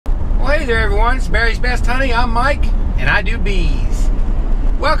Hey there everyone, it's Barry's Best Honey. I'm Mike and I do bees.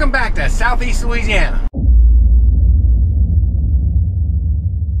 Welcome back to Southeast Louisiana.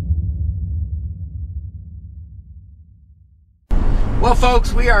 Well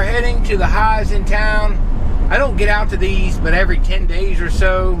folks, we are heading to the hives in town. I don't get out to these but every 10 days or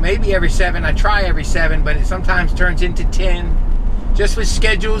so, maybe every 7. I try every 7, but it sometimes turns into 10, just with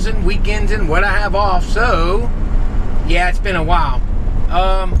schedules and weekends and what I have off. So yeah, it's been a while.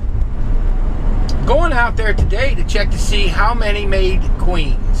 Going out there today to check to see how many made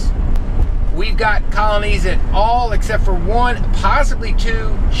queens. We've got colonies that all except for 1, possibly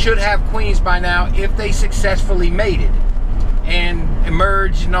 2, should have queens by now if they successfully mated and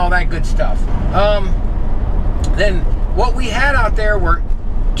emerged and all that good stuff. Then what we had out there were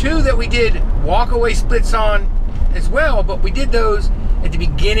 2 that we did walkaway splits on as well, but we did those at the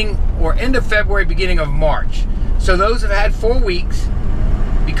beginning or end of February, beginning of March. So those have had 4 weeks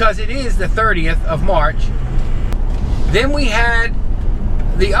because it is the 30th of March. Then we had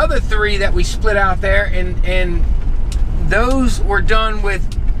the other 3 that we split out there, and those were done with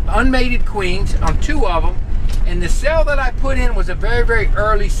unmated queens on 2 of them. And the cell that I put in was a very, very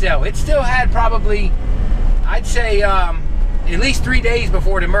early cell. It still had probably, I'd say, at least 3 days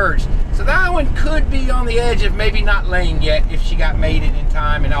before it emerged. So that one could be on the edge of maybe not laying yet if she got mated in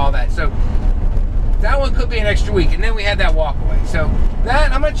time and all that. So that one could be an extra week. And then we had that walkaway. So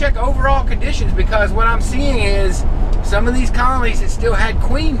that, I'm going to check overall conditions, because what I'm seeing is some of these colonies that still had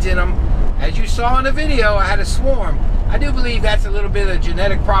queens in them. As you saw in the video, I had a swarm. I do believe that's a little bit of a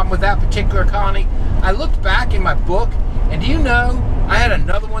genetic problem with that particular colony. I looked back in my book, and do you know, I had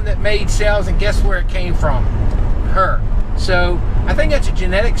another one that made cells, and guess where it came from? Her. So I think that's a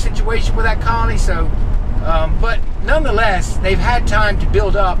genetic situation with that colony. So, but nonetheless, they've had time to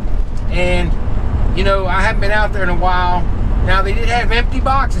build up, and you know, I haven't been out there in a while. Now, they did have empty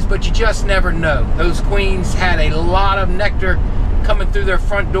boxes, but you just never know. Those queens had a lot of nectar coming through their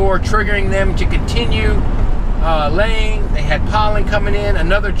front door, triggering them to continue laying. They had pollen coming in,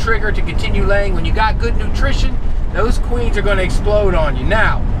 another trigger to continue laying. When you got good nutrition, those queens are going to explode on you.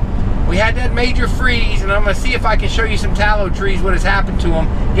 Now, we had that major freeze, and I'm going to see if I can show you some tallow trees, what has happened to them.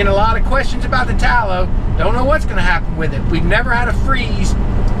 Getting a lot of questions about the tallow. Don't know what's going to happen with it. We've never had a freeze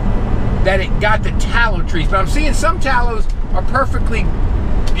that it got the tallow trees, but I'm seeing some tallows are perfectly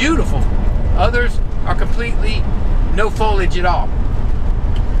beautiful. Others are completely no foliage at all.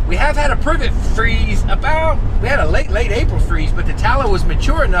 We have had a privet freeze we had a late April freeze, but the tallow was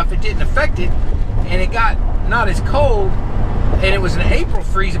mature enough it didn't affect it, and it got not as cold, and it was an April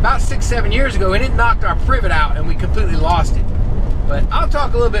freeze about 6-7 years ago, and it knocked our privet out and we completely lost it. But I'll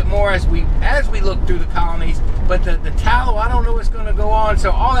talk a little bit more as we look through the colonies. But the tallow, I don't know what's going to go on.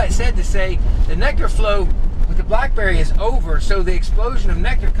 So all that said to say, the nectar flow with the blackberry is over. So the explosion of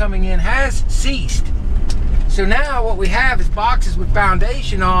nectar coming in has ceased. So now what we have is boxes with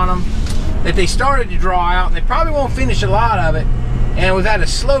foundation on them that they started to draw out, and they probably won't finish a lot of it. And we've had a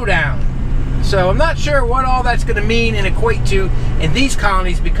slowdown. So I'm not sure what all that's going to mean and equate to in these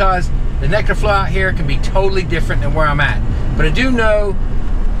colonies, because the nectar flow out here can be totally different than where I'm at. But I do know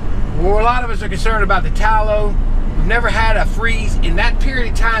where a lot of us are concerned about the tallow. We've never had a freeze in that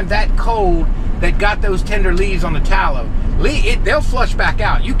period of time that cold that got those tender leaves on the tallow. They'll flush back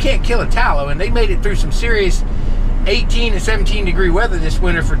out. You can't kill a tallow, and they made it through some serious 18 to 17 degree weather this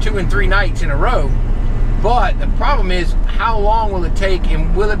winter for 2 and 3 nights in a row. But the problem is, how long will it take,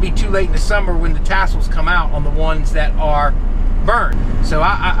 and will it be too late in the summer when the tassels come out on the ones that are burned? So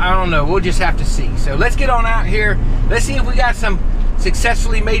I don't know. We'll just have to see. So let's get on out here. Let's see if we got some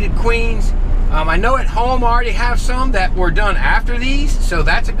successfully mated queens. I know at home I already have some that were done after these, so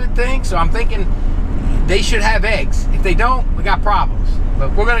that's a good thing. So I'm thinking they should have eggs. If they don't, we got problems.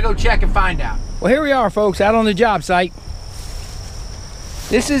 But we're gonna go check and find out. Well, here we are, folks, out on the job site.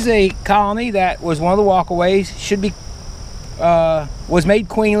 This is a colony that was one of the walkaways. Should be was made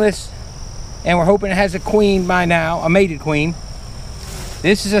queenless, and we're hoping it has a queen by now, a mated queen.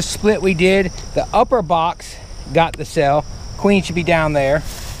 This is a split we did. The upper box got the cell. Queen should be down there.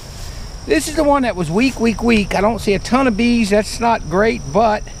 This is the one that was weak. I don't see a ton of bees. That's not great,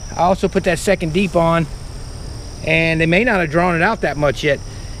 but I also put that second deep on, and they may not have drawn it out that much yet,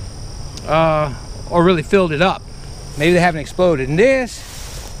 or really filled it up. Maybe they haven't exploded. And this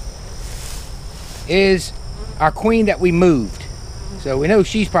is our queen that we moved. So we know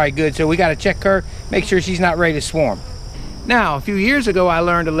she's probably good, so we got to check her, make sure she's not ready to swarm. Now, a few years ago, I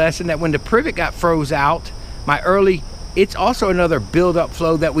learned a lesson that when the privet got froze out, it's also another build-up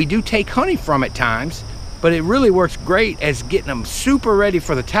flow that we do take honey from at times, but it really works great as getting them super ready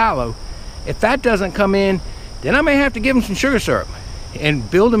for the tallow. If that doesn't come in, then I may have to give them some sugar syrup. and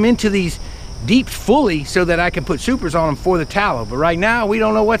build them into these deep fully so that I can put supers on them for the tallow. But right now we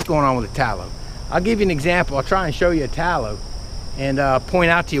don't know what's going on with the tallow. I'll give you an example. I'll try and show you a tallow and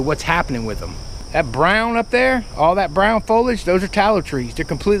point out to you what's happening with them. That brown up there, all that brown foliage, those are tallow trees. They're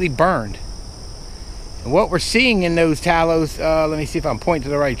completely burned. And what we're seeing in those tallows, let me see if I'm pointing to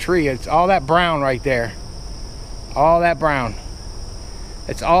the right tree. It's all that brown right there. All that brown.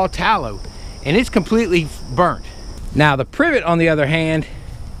 It's all tallow. And it's completely burnt. Now the privet, on the other hand,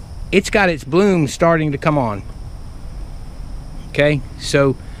 it's got its bloom starting to come on. Okay,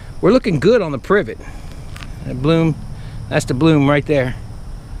 so we're looking good on the privet. That bloom, that's the bloom right there.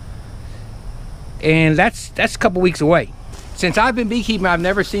 And that's a couple weeks away. Since I've been beekeeping, I've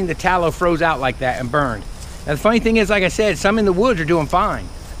never seen the tallow froze out like that and burned. Now the funny thing is, like I said, some in the woods are doing fine.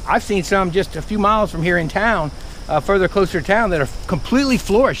 I've seen some just a few miles from here in town, further closer to town, that are completely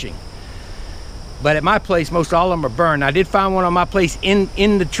flourishing. But at my place, most all of them are burned. I did find one on my place in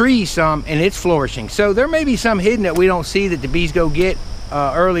the trees some, and it's flourishing. So there may be some hidden that we don't see that the bees go get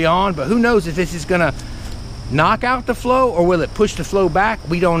early on, but who knows if this is gonna knock out the flow or will it push the flow back?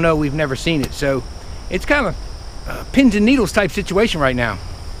 We don't know, we've never seen it. So it's kind of pins and needles type situation right now.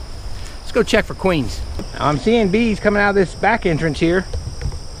 Let's go check for queens. Now, I'm seeing bees coming out of this back entrance here.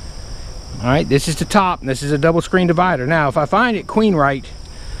 All right, this is the top, and this is a double screen divider. Now, if I find it queen right,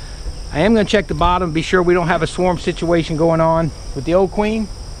 I am going to check the bottom, be sure we don't have a swarm situation going on with the old queen.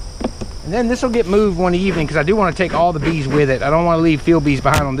 And then this will get moved one evening because I do want to take all the bees with it. I don't want to leave field bees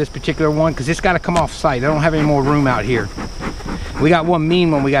behind on this particular one because it's got to come off site. I don't have any more room out here. We got one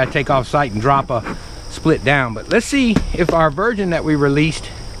mean one we got to take off site and drop a split down. But let's see if our virgin that we released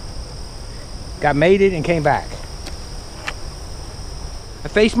got mated and came back. I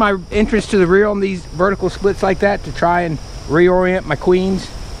face my entrance to the rear on these vertical splits like that to try and reorient my queens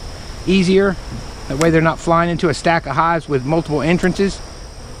easier. That way they're not flying into a stack of hives with multiple entrances.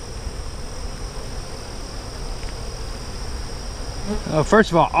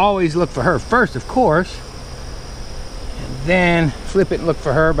 First of all, always look for her first, of course, and then flip it and look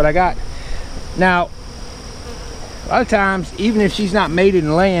for her. But I got, now a lot of times, even if she's not mated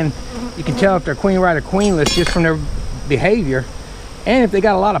and laying, you can tell if they're queen right or queenless just from their behavior. And if they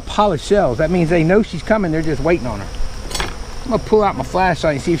got a lot of polished cells, that means they know she's coming, they're just waiting on her. I'm gonna pull out my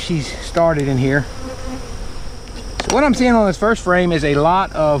flashlight and see if she's started in here. So what I'm seeing on this first frame is a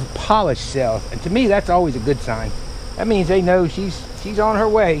lot of polished cells, and to me that's always a good sign. That means they know she's on her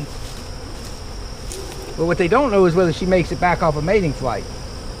way. But what they don't know is whether she makes it back off a mating flight.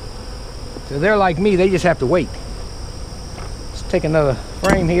 So they're like me, they just have to wait. Let's take another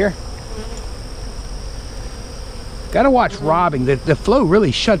frame here. Gotta watch robbing. The flow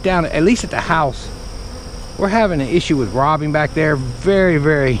really shut down, at least at the house. We're having an issue with robbing back there. Very,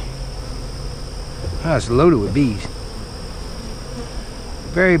 very, it's loaded with bees.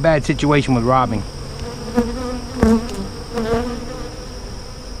 Very bad situation with robbing.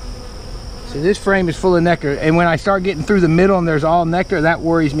 So this frame is full of nectar, and when I start getting through the middle and there's all nectar, that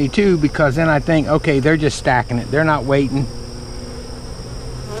worries me too, because then I think, okay, they're just stacking it. They're not waiting.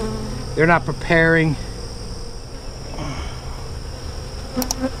 They're not preparing.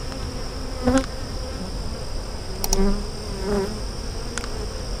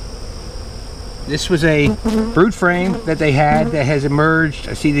 This was a brood frame that they had that has emerged.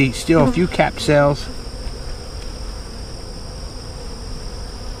 I see still a few capped cells.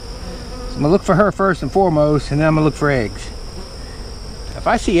 So I'm gonna look for her first and foremost, and then I'm gonna look for eggs. If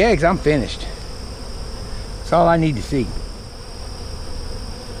I see eggs, I'm finished. That's all I need to see.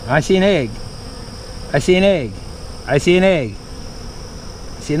 I see an egg. I see an egg. I see an egg.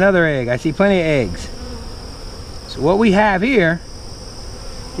 I see another egg. I see plenty of eggs. So what we have here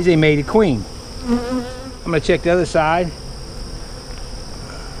is a mated queen. I'm going to check the other side.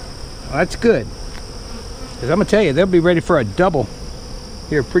 Well, that's good, because I'm going to tell you, they'll be ready for a double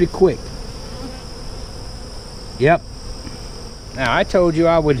here pretty quick. Yep. Now, I told you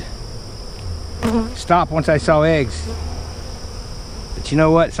I would stop once I saw eggs. But you know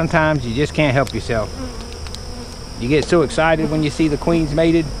what? Sometimes you just can't help yourself. You get so excited when you see the queens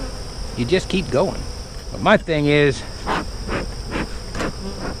mated, you just keep going. But my thing is,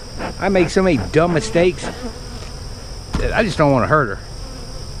 I make so many dumb mistakes that I just don't want to hurt her.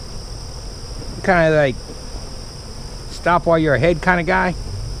 I'm kind of like stop while you're ahead kind of guy.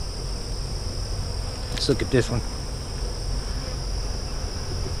 Let's look at this one.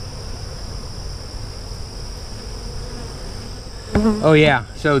 Oh yeah,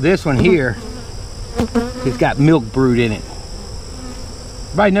 so this one here, it's got milk brood in it.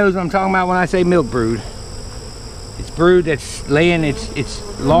 Everybody knows what I'm talking about when I say milk brood. It's brood that's laying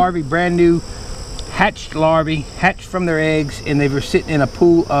its larvae, brand new hatched larvae, hatched from their eggs, and they were sitting in a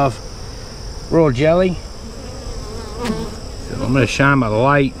pool of royal jelly. So I'm going to shine my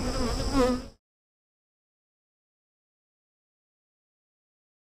light.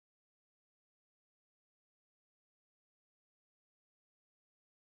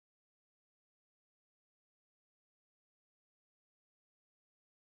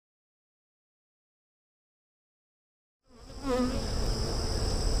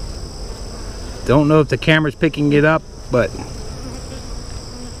 Don't know if the camera's picking it up, but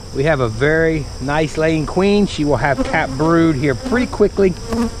we have a very nice laying queen. She will have cap brood here pretty quickly.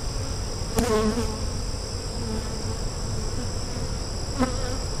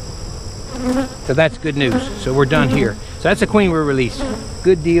 So that's good news. So we're done here. So that's a queen we released.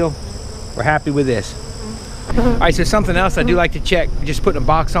 Good deal. We're happy with this. All right, so something else I do like to check, just putting a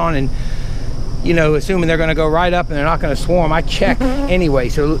box on, and you know, assuming they're going to go right up and they're not going to swarm, I check anyway.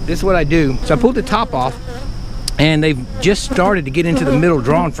 So this is what I do. So I pulled the top off, and they've just started to get into the middle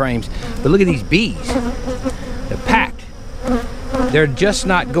drawn frames. But look at these bees. They're packed. They're just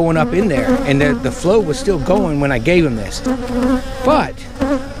not going up in there, and the flow was still going when I gave them this. But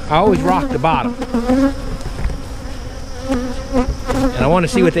I always rock the bottom. And I want to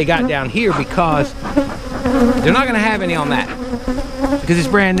see what they got down here, because they're not going to have any on that, because it's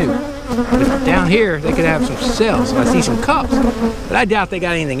brand new. But down here, they could have some cells. I see some cups, but I doubt they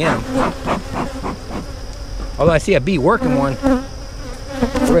got anything in them. Although I see a bee working one.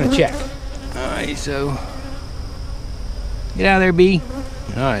 We're gonna check. All right, so get out of there, bee.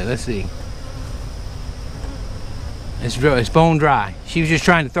 All right, let's see. It's bone dry. She was just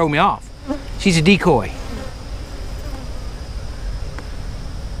trying to throw me off. She's a decoy.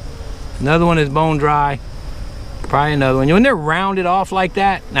 Another one is bone dry. Probably another one. When they're rounded off like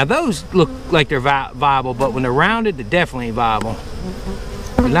that, now those look like they're viable, but when they're rounded, they're definitely viable.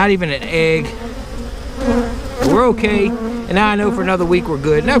 They're not even an egg. We're okay, and now I know for another week we're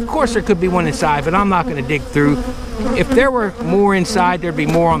good. Now, of course, there could be one inside, but I'm not going to dig through. If there were more inside, there'd be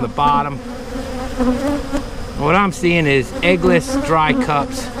more on the bottom. What I'm seeing is eggless, dry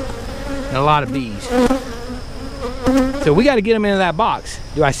cups, and a lot of bees. So we got to get them into that box.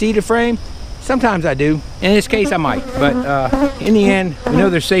 Do I see the frame? Sometimes I do. In this case, I might. But in the end, we know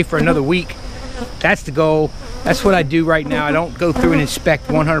they're safe for another week. That's the goal. That's what I do right now. I don't go through and inspect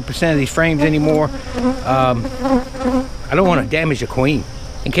 100% of these frames anymore. I don't want to damage a queen.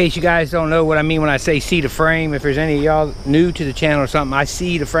 In case you guys don't know what I mean when I say see the frame, if there's any of y'all new to the channel or something, I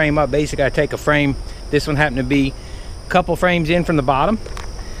see the frame up. Basically, I take a frame. This one happened to be a couple frames in from the bottom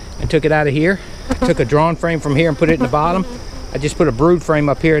and took it out of here. I took a drawn frame from here and put it in the bottom. I just put a brood frame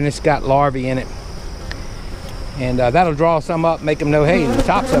up here, and it's got larvae in it. And that'll draw some up, make them know, hey, the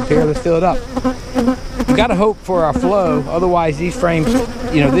top's up here, let's fill it up. We gotta hope for our flow, otherwise these frames,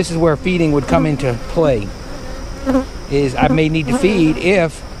 you know, this is where feeding would come into play. Is I may need to feed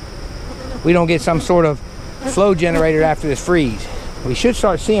if we don't get some sort of flow generator after this freeze. We should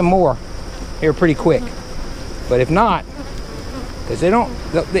start seeing more here pretty quick. But if not, because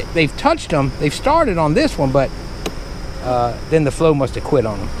they've touched them, they've started on this one, but then the flow must have quit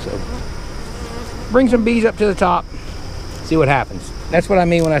on them. So bring some bees up to the top, see what happens. That's what I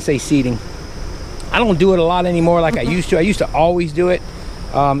mean when I say seeding. I don't do it a lot anymore like I used to. I used to always do it.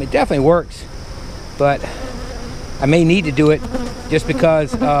 It definitely works, but I may need to do it just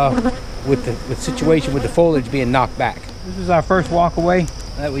because with the situation with the foliage being knocked back. This is our first walk away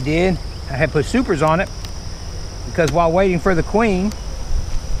that we did. I had put supers on it because while waiting for the queen,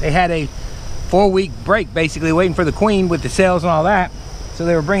 they had a 4-week break basically waiting for the queen with the cells and all that. So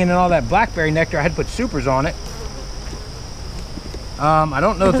they were bringing in all that blackberry nectar. I had to put supers on it. I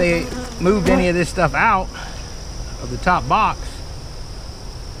don't know if they moved any of this stuff out of the top box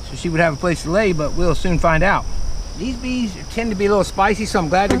so she would have a place to lay, but we'll soon find out. These bees tend to be a little spicy, so I'm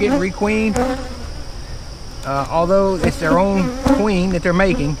glad they're getting requeened. Although it's their own queen that they're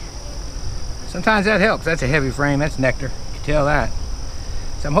making, sometimes that helps. That's a heavy frame, that's nectar, you can tell that.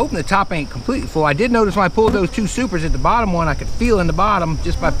 So I'm hoping the top ain't completely full. I did notice when I pulled those 2 supers at the bottom one, I could feel in the bottom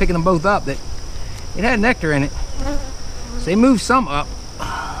just by picking them both up that it had nectar in it. So they moved some up.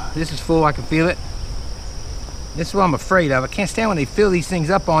 This is full, I can feel it. This is what I'm afraid of. I can't stand when they fill these things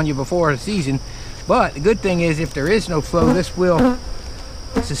up on you before the season. But the good thing is if there is no flow, this will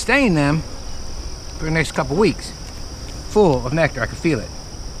sustain them for the next couple weeks. Full of nectar, I can feel it.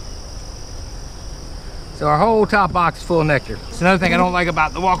 So our whole top box is full of nectar. It's another thing I don't like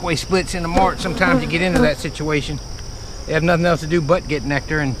about the walkaway splits in the March. Sometimes you get into that situation. They have nothing else to do but get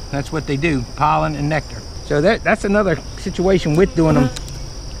nectar, and that's what they do, pollen and nectar. So that's another situation with doing them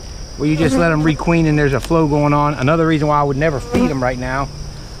where you just let them requeen and there's a flow going on. Another reason why I would never feed them right now,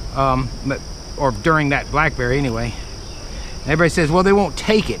 or during that blackberry anyway. Everybody says, well, they won't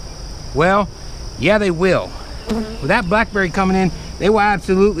take it. Well, yeah, they will. With that blackberry coming in, they will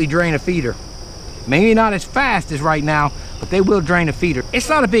absolutely drain a feeder. Maybe not as fast as right now, but they will drain a feeder. It's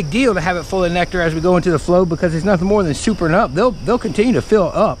not a big deal to have it full of nectar as we go into the flow, because it's nothing more than supering up. They'll continue to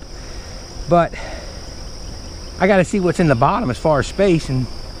fill up, but I got to see what's in the bottom as far as space and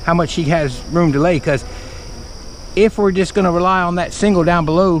how much she has room to lay, because if we're just going to rely on that single down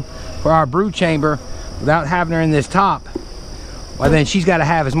below for our brood chamber without having her in this top, well, then she's got to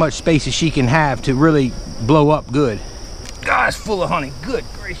have as much space as she can have to really blow up good. God, it's full of honey. Good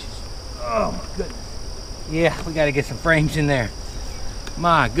gracious. Oh my goodness. Yeah, we got to get some frames in there.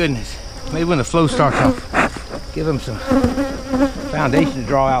 My goodness. Maybe when the flow starts up, give them some foundation to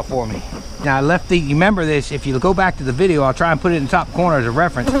draw out for me. Now I left you remember this, if you go back to the video, I'll try and put it in the top corner as a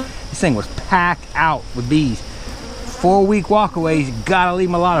reference. This thing was packed out with bees. 4-week walkaways, you gotta leave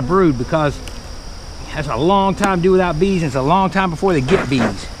them a lot of brood, because that's a long time to do without bees, and it's a long time before they get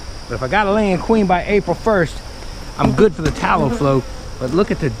bees. But if I got a laying queen by April 1st, I'm good for the tallow flow. But look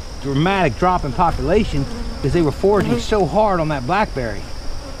at the dramatic drop in population, because they were foraging so hard on that blackberry.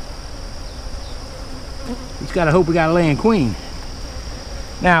 Just gotta hope we got a laying queen.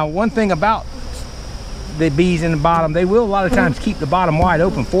 Now, one thing about the bees in the bottom, they will a lot of times keep the bottom wide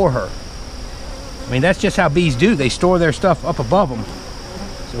open for her. I mean, that's just how bees do. They store their stuff up above them.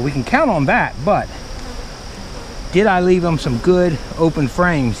 So we can count on that, but did I leave them some good open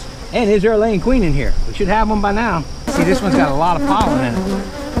frames? And is there a laying queen in here? We should have one by now. See, this one's got a lot of pollen in it.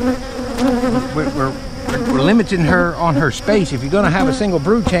 We're limiting her on her space. If you're gonna have a single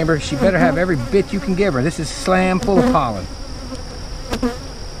brood chamber, she better have every bit you can give her. This is slam full of pollen.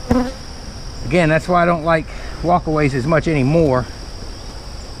 Again, that's why I don't like walkaways as much anymore,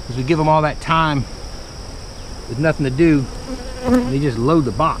 because we give them all that time with nothing to do, and they just load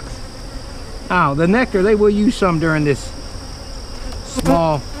the box. Now, the nectar, they will use some during this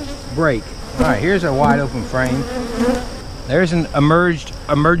small break. All right, here's a wide open frame. There's an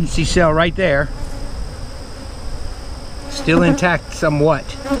emergency cell right there. Still intact somewhat,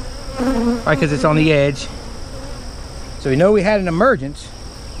 right, because it's on the edge. So we know we had an emergence.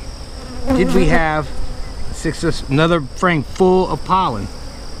 Did we have another frame full of pollen?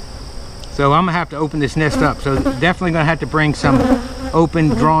 So I'm gonna have to open this nest up. So definitely gonna have to bring some open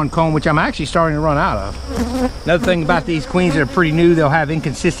drawn comb, which I'm actually starting to run out of. Another thing about these queens that are pretty new, they'll have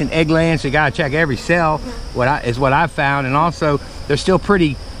inconsistent egg laying, so you gotta check every cell. Is what I've found, and also they're still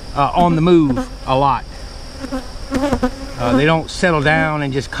pretty on the move a lot. They don't settle down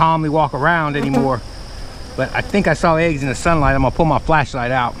and just calmly walk around anymore. But I think I saw eggs in the sunlight. I'm gonna pull my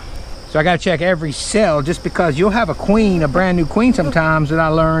flashlight out. So I gotta check every cell, just because you'll have a queen, a brand new queen sometimes, that I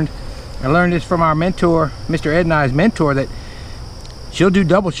learned this from our mentor, Mr. Ed and I's mentor, that she'll do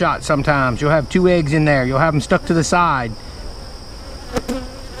double shots sometimes. You'll have 2 eggs in there. You'll have them stuck to the side.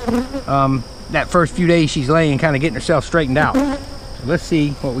 That first few days she's laying, kind of getting herself straightened out. So let's see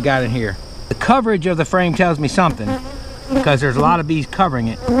what we got in here. The coverage of the frame tells me something, because there's a lot of bees covering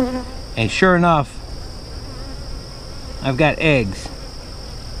it. And sure enough, I've got eggs.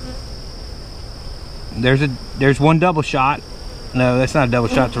 There's one double shot. No, that's not a double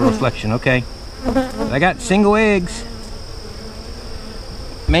shot, it's a reflection. Okay, I got single eggs.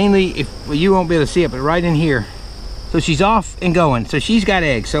 Mainly, well, you won't be able to see it, but right in here. So she's off and going, so she's got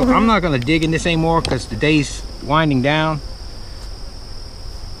eggs. So I'm not going to dig in this anymore, because the day's winding down.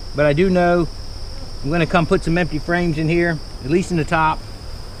 But I do know I'm going to come put some empty frames in here, at least in the top,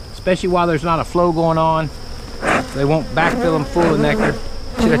 especially while there's not a flow going on. So they won't backfill them full of nectar.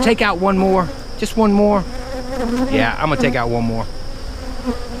 Should I take out one more? Just one more? Yeah, I'm gonna take out one more.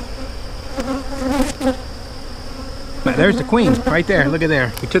 Now, there's the queen right there. Look at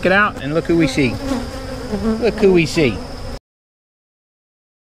there. We took it out, and look who we see. Look who we see.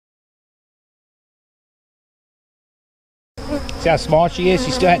 See how small she is? She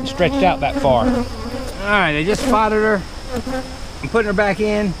still hadn't stretched out that far. All right, I just spotted her. I'm putting her back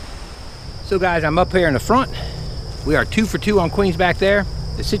in. So guys, I'm up here in the front. We are 2 for 2 on queens back there.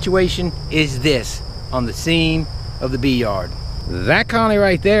 The situation is this on the seam of the bee yard. That colony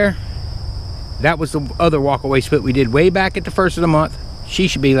right there, that was the other walkaway split we did way back at the first of the month. She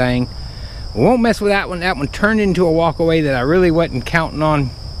should be laying. We won't mess with that one. That one turned into a walkaway that I really wasn't counting on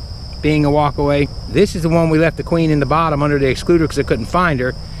being a walkaway. This is the one we left the queen in the bottom under the excluder because I couldn't find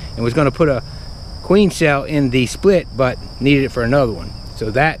her, and was going to put a queen cell in the split, but needed it for another one. So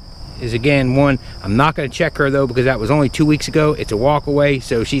that is again one. I'm not going to check her though, because that was only 2 weeks ago. It's a walkaway,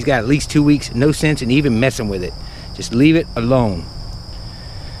 so she's got at least 2 weeks. No sense in even messing with it. Just leave it alone.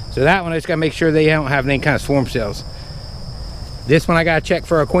 So that one I just got to make sure they don't have any kind of swarm cells. This one I got to check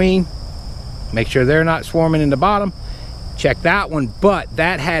for a queen. Make sure they're not swarming in the bottom. Check that one, but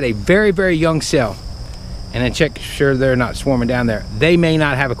that had a very, very young cell. And then check sure they're not swarming down there. They may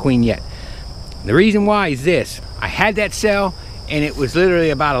not have a queen yet. The reason why is this. I had that cell and it was literally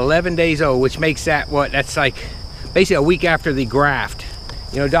about 11 days old, which makes that what? That's like basically a week after the graft.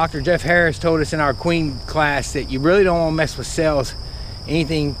 You know, Dr. Jeff Harris told us in our queen class that you really don't want to mess with cells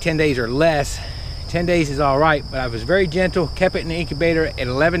anything 10 days or less. 10 days is all right, but I was very gentle, kept it in the incubator at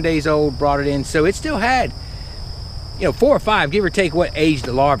 11 days old, brought it in. So it still had, you know, 4 or 5, give or take what age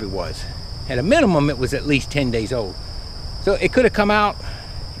the larvae was. At a minimum, it was at least 10 days old. So it could have come out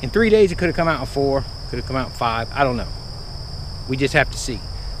in 3 days, it could have come out in 4, could have come out in 5, I don't know. We just have to see.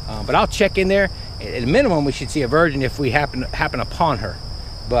 But I'll check in there. At a minimum, we should see a virgin if we happen upon her.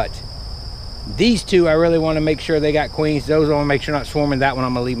 But these two, I really want to make sure they got queens. Those I want to make sure not swarming. That one,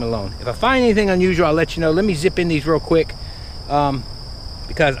 I'm going to leave them alone. If I find anything unusual, I'll let you know. Let me zip in these real quick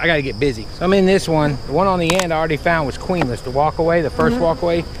because I got to get busy. So I'm in this one. The one on the end I already found was queenless. The walkaway, the first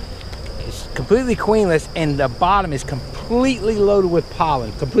walkaway, is completely queenless, and the bottom is completely loaded with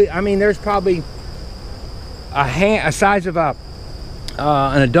pollen. I mean, there's probably a size of an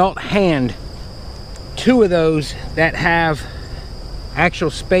adult hand. 2 of those that have actual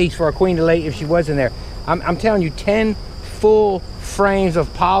space for a queen to lay if she was in there. I'm telling you, 10 full frames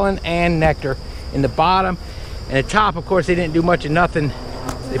of pollen and nectar in the bottom. And the top, of course, they didn't do much of nothing.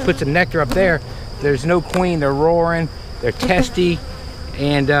 They put some nectar up there. There's no queen. They're roaring, they're testy,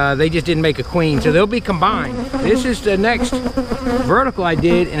 and they just didn't make a queen, so they'll be combined. This is the next vertical I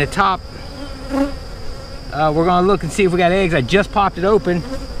did in the top. We're gonna look and see if we got eggs. I just popped it open.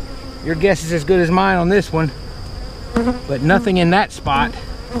 Your guess is as good as mine on this one, but nothing in that spot.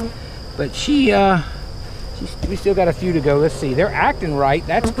 But we still got a few to go. Let's see, they're acting right.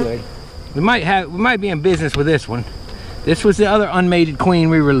 That's good. We might be in business with this one. This was the other unmated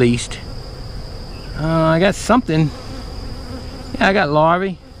queen we released. I got something. Yeah, I got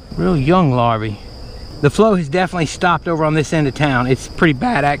larvae, real young larvae. The flow has definitely stopped over on this end of town. It's pretty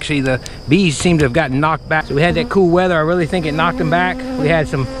bad, actually. The bees seem to have gotten knocked back. So we had that cool weather. I really think it knocked them back. We had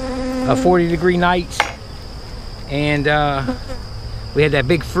some 40-degree nights, and we had that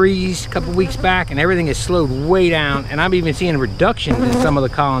big freeze a couple weeks back, and everything has slowed way down. And I'm even seeing reductions in some of the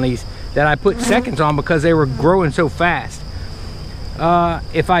colonies that I put seconds on because they were growing so fast.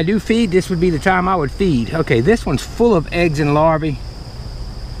 If I do feed, this would be the time I would feed. Okay, this one's full of eggs and larvae,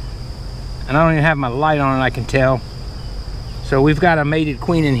 and I don't even have my light on it, I can tell. So we've got a mated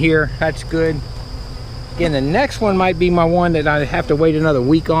queen in here. That's good. Again, the next one might be my one that I have to wait another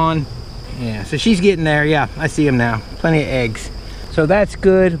week on. Yeah, so she's getting there. Yeah, I see them now. Plenty of eggs. So that's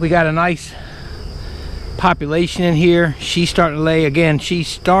good. We got a nice population in here. She's starting to lay again. She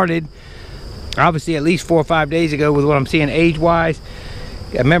started obviously at least 4 or 5 days ago with what I'm seeing age-wise.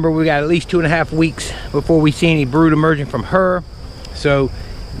 Remember, we got at least 2.5 weeks before we see any brood emerging from her. So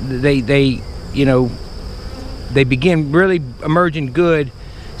they you know, they begin really emerging good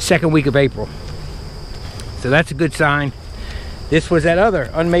 2nd week of April. So that's a good sign. This was that other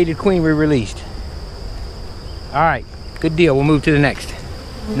unmated queen we released. All right, good deal. We'll move to the next.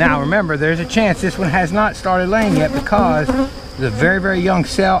 Now remember, there's a chance this one has not started laying yet because it's a very, very young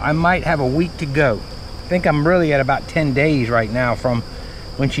cell. I might have a week to go. I think I'm really at about 10 days right now from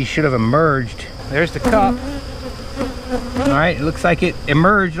when she should have emerged. There's the cup. All right, it looks like it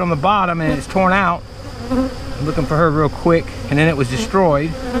emerged on the bottom and it's torn out. I'm looking for her real quick, and then it was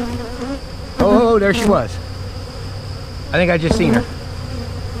destroyed. Oh, there she was. I think I just seen her.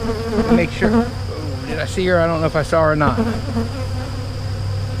 Let me make sure. Oh, did I see her? I don't know if I saw her or not.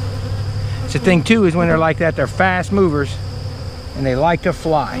 It's the thing too, is when they're like that, they're fast movers and they like to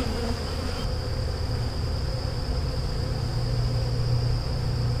fly.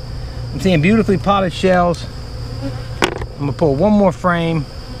 I'm seeing beautifully potted shells. I'm gonna pull one more frame,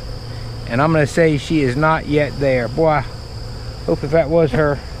 and I'm gonna say she is not yet there. Boy, I hope if that was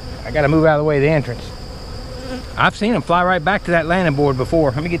her, I gotta move out of the way of the entrance. I've seen them fly right back to that landing board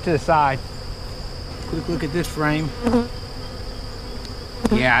before. Let me get to the side. Quick look at this frame.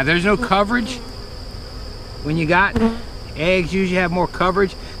 Yeah, there's no coverage. When you got eggs, usually have more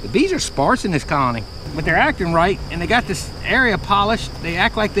coverage. The bees are sparse in this colony, but they're acting right, and they got this area polished. They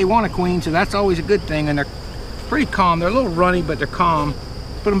act like they want a queen, so that's always a good thing, and they're pretty calm. They're a little runny, but they're calm.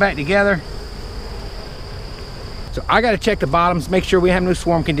 Put them back together. So I got to check the bottoms, make sure we have no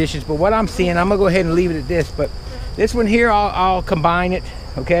swarm conditions, but what I'm seeing, I'm gonna go ahead and leave it at this. But this one here, I'll combine it.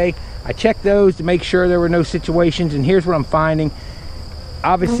 Okay, I checked those to make sure there were no situations, and here's what I'm finding.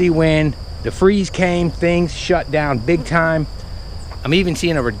 Obviously, when the freeze came, things shut down big time. I'm even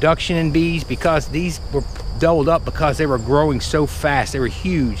seeing a reduction in bees because these were doubled up because they were growing so fast. They were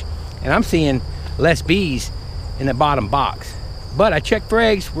huge. and I'm seeing less bees in the bottom box. But I checked for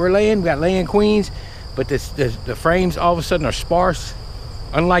eggs. We got laying queens, but the frames all of a sudden are sparse,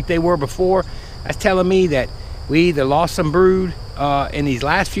 unlike they were before. That's telling me that we either lost some brood in these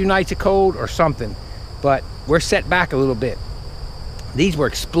last few nights of cold or something, but we're set back a little bit. These were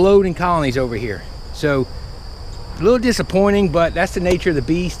exploding colonies over here, so a little disappointing, but that's the nature of the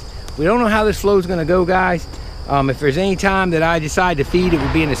beast. We don't know how this flow is going to go, guys. If there's any time that I decide to feed, it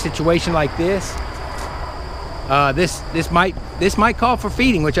would be in a situation like this. This might call for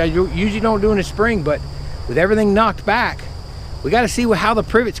feeding, which I usually don't do in the spring, but with everything knocked back, we got to see how the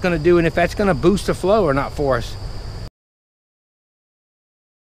privet's going to do and if that's going to boost the flow or not for us.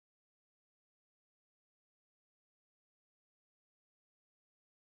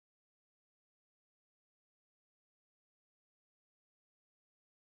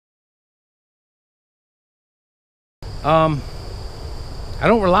 I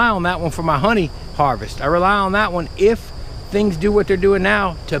don't rely on that one for my honey harvest. I rely on that one if things do what they're doing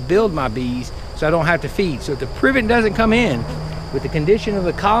now to build my bees so I don't have to feed. So if the privet doesn't come in with the condition of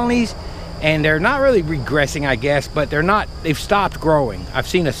the colonies, and they're not really regressing, I guess, but they've stopped growing. I've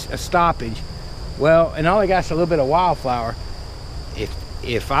seen a stoppage. Well, and all I got is a little bit of wildflower.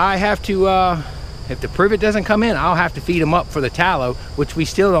 If I have to, if the privet doesn't come in, I'll have to feed them up for the tallow, which we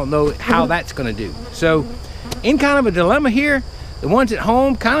still don't know how that's gonna do. So in kind of a dilemma here. The ones at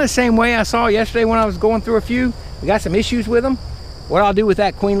home, kind of the same way I saw yesterday when I was going through a few. We got some issues with them. What I'll do with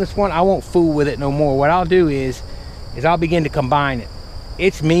that queenless one, I won't fool with it no more. What I'll do is I'll begin to combine it.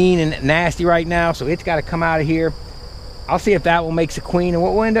 It's mean and nasty right now, so it's got to come out of here. I'll see if that one makes a queen, and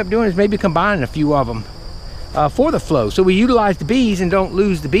what we'll end up doing is maybe combining a few of them for the flow, so we utilize the bees and don't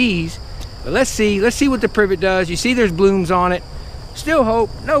lose the bees. But let's see what the privet does. You see there's blooms on it. Still hope,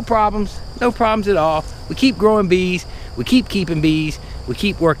 no problems at all. We keep growing bees, we keep keeping bees, we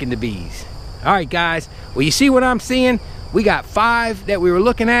keep working the bees. All right, guys, well, you see what I'm seeing? We got 5 that we were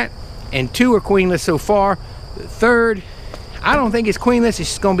looking at, and 2 are queenless so far. The third, I don't think it's queenless, it's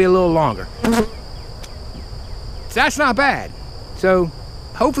just gonna be a little longer. So that's not bad. So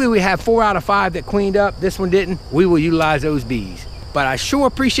hopefully we have 4 out of 5 that queened up. This one didn't. We will utilize those bees. But I sure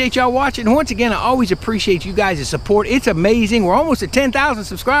appreciate y'all watching. And once again, I always appreciate you guys' support. It's amazing. We're almost at 10,000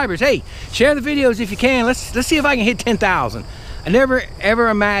 subscribers. Hey, share the videos if you can. Let's see if I can hit 10,000. I never ever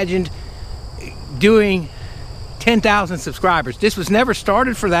imagined doing 10,000 subscribers. This was never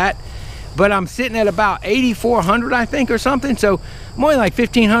started for that, but I'm sitting at about 8,400, I think, or something. So I'm only like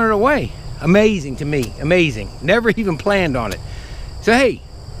 1,500 away. Amazing to me. Amazing. Never even planned on it. So hey,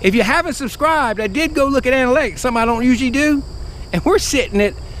 if you haven't subscribed, I did go look at analytics, something I don't usually do. And we're sitting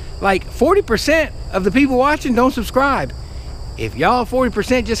at like 40% of the people watching don't subscribe. If y'all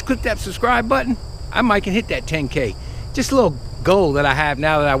 40% just click that subscribe button, I might can hit that 10K. Just a little goal that I have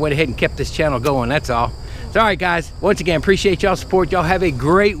now that I went ahead and kept this channel going, that's all. So all right, guys, once again, appreciate y'all's support. Y'all have a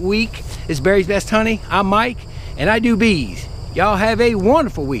great week. It's Barry's Best Honey. I'm Mike, and I do bees. Y'all have a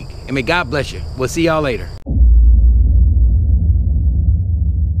wonderful week, and may God bless you. We'll see y'all later.